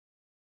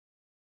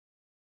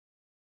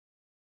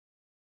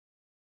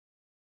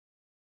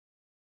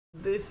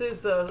This is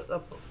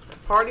the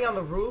Party on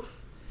the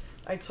Roof.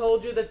 I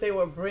told you that they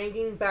were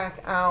bringing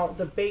back out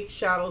the Baked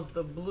Shadows,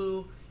 the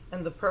blue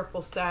and the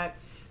purple set.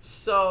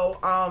 So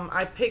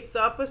I picked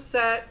up a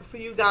set for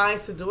you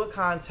guys to do a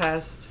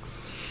contest.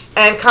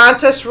 And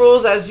contest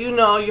rules, as you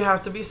know, you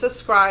have to be a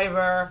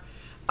subscriber.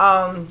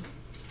 And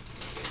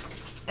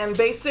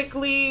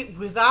basically,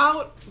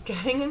 without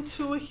getting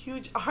into a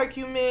huge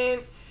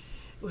argument,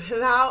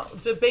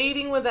 without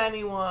debating with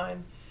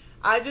anyone,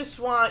 I just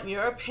want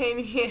your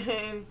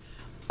opinion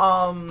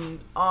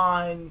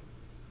on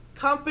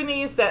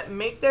companies that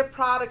make their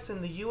products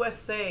in the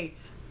USA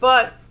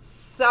but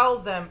sell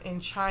them in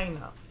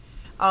China.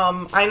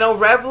 I know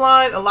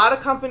Revlon, a lot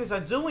of companies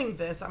are doing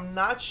this. I'm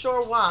not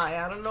sure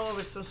why. I don't know if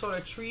it's some sort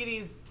of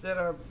treaties that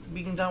are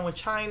being done with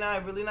China.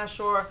 I'm really not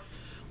sure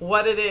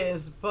what it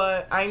is.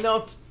 But I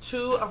know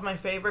two of my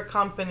favorite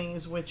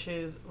companies, which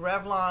is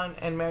Revlon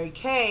and Mary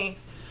Kay,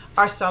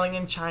 are selling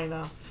in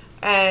China.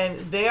 And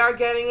they are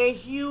getting a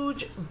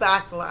huge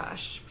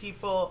backlash.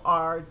 People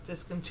are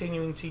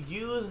discontinuing to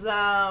use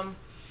them.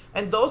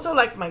 And those are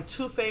like my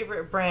two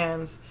favorite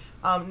brands,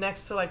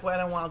 next to like Wet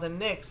n Wild and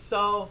NYX.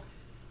 So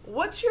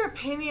what's your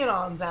opinion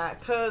on that?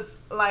 Because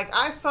like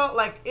I felt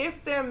like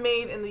if they're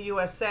made in the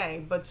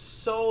USA but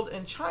sold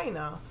in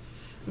China,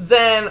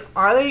 then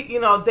are they,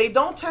 they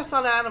don't test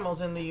on animals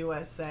in the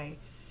USA.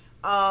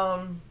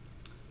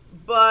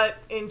 But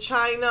in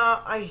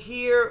China, I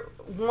hear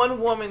one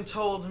woman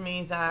told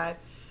me that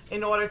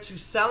in order to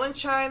sell in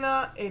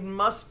China, it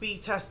must be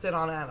tested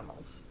on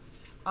animals.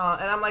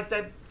 And I'm like,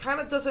 that kind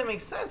of doesn't make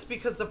sense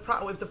because if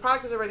the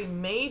product is already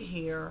made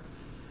here,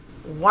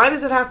 why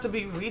does it have to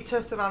be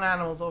retested on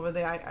animals over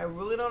there? I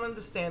really don't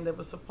understand. There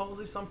was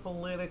supposedly some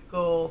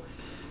political,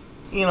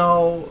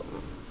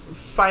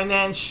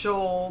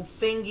 financial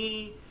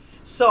thingy.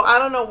 So I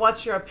don't know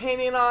what's your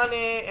opinion on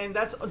it. And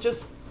that's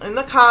just in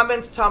the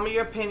comments. Tell me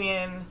your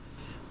opinion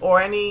or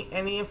any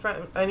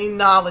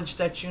knowledge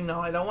that you know.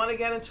 I don't want to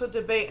get into a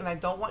debate, and I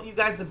don't want you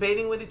guys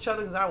debating with each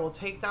other because I will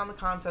take down the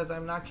contest.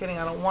 I'm not kidding.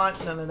 I don't want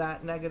none of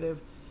that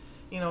negative,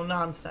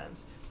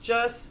 nonsense.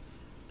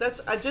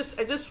 I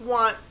just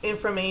want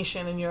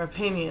information and your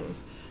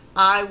opinions.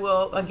 I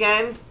will,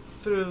 again,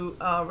 through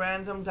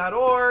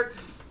random.org,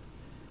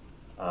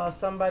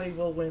 somebody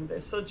will win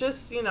this. So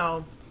just,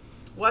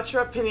 what's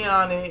your opinion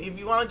on it? If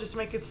you want to just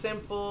make it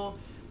simple,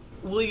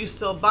 will you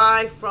still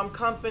buy from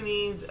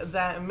companies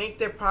that make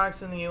their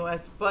products in the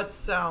U.S. but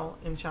sell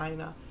in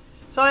China?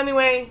 So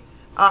anyway,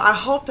 I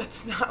hope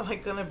that's not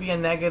like going to be a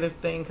negative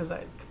thing because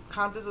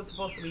contests are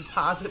supposed to be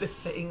positive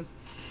things.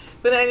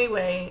 But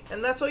anyway,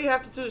 and that's all you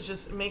have to do is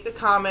just make a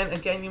comment.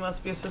 Again, you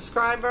must be a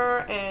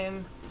subscriber,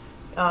 and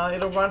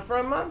it'll run for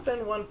a month,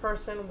 and one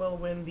person will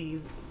win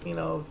these. I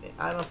know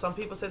some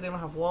people say they don't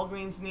have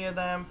Walgreens near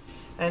them,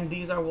 and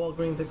these are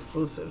Walgreens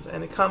exclusives,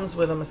 and it comes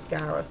with a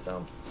mascara.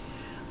 So,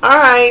 all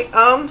right,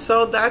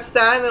 so that's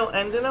that, and it'll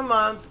end in a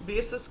month. Be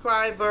a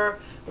subscriber.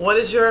 What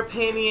is your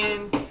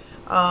opinion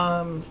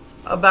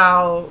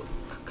about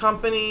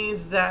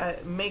companies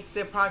that make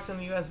their products in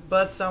the U.S.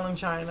 but sell in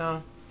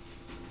China?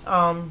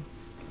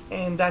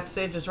 And that's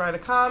it. Just write a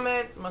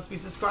comment. Must be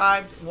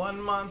subscribed.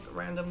 1 month.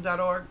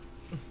 Random.org.